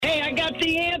got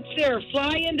the answer.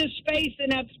 Fly into space in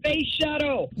that space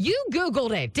shuttle. You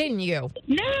Googled it, didn't you?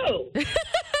 No.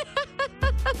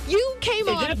 You came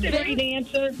Is on. that the right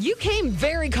answer? You came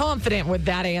very confident with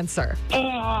that answer.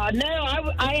 Oh,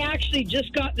 no. I actually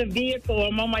just got the vehicle.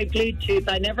 I'm on my Bluetooth.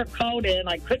 I never called in.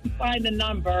 I couldn't find the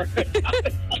number. I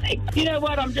was like, you know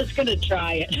what? I'm just going to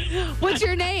try it. What's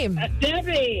your name?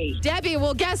 Debbie. Debbie,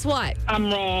 well, guess what?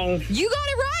 I'm wrong. You got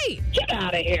it right. Get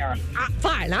out of here.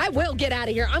 Fine, I will get out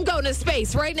of here. I'm going to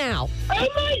space right now. Oh,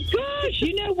 my gosh.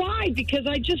 You know why? Because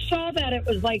I just saw that it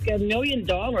was like $1 million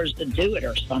to do it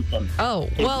or something. Oh,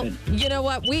 well, you know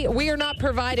what? We are not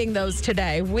providing those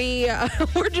today.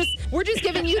 We're just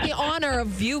giving you the honor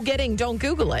of you getting Don't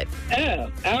Google It.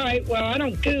 Oh, all right. Well, I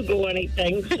don't Google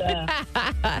anything. So.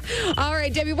 All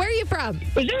right, Debbie, where are you from?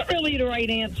 Was that really the right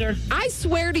answer? I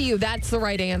swear to you, that's the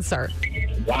right answer.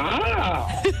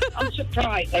 Wow. I'm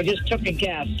surprised. I just took a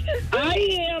guess. I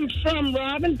am from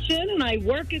Robinson, and I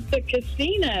work at the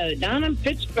casino down in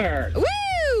Pittsburgh. Woo!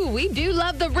 We do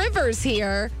love the rivers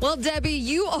here. Well, Debbie,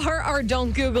 you are our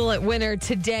Don't Google It winner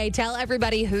today. Tell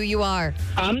everybody who you are.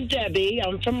 I'm Debbie.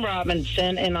 I'm from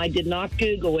Robinson, and I did not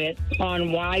Google it on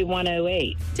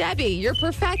Y108. Debbie, you're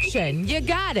perfection. You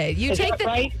got it. You Is take that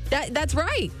right? That's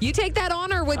right. You take that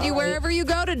honor with you wherever you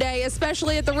go today,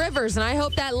 especially at the rivers. And I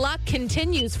hope that luck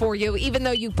continues for you, even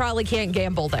though you probably can't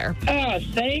gamble there. Oh,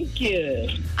 thank you.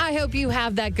 I hope you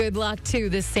have that good luck too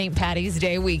this St. Patty's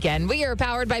Day weekend. We are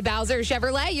powered by Bowser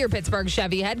Chevrolet, your Pittsburgh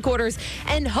Chevy headquarters,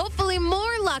 and hopefully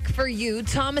more luck for you.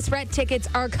 Thomas Rhett tickets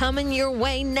are coming your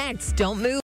way next. Don't move.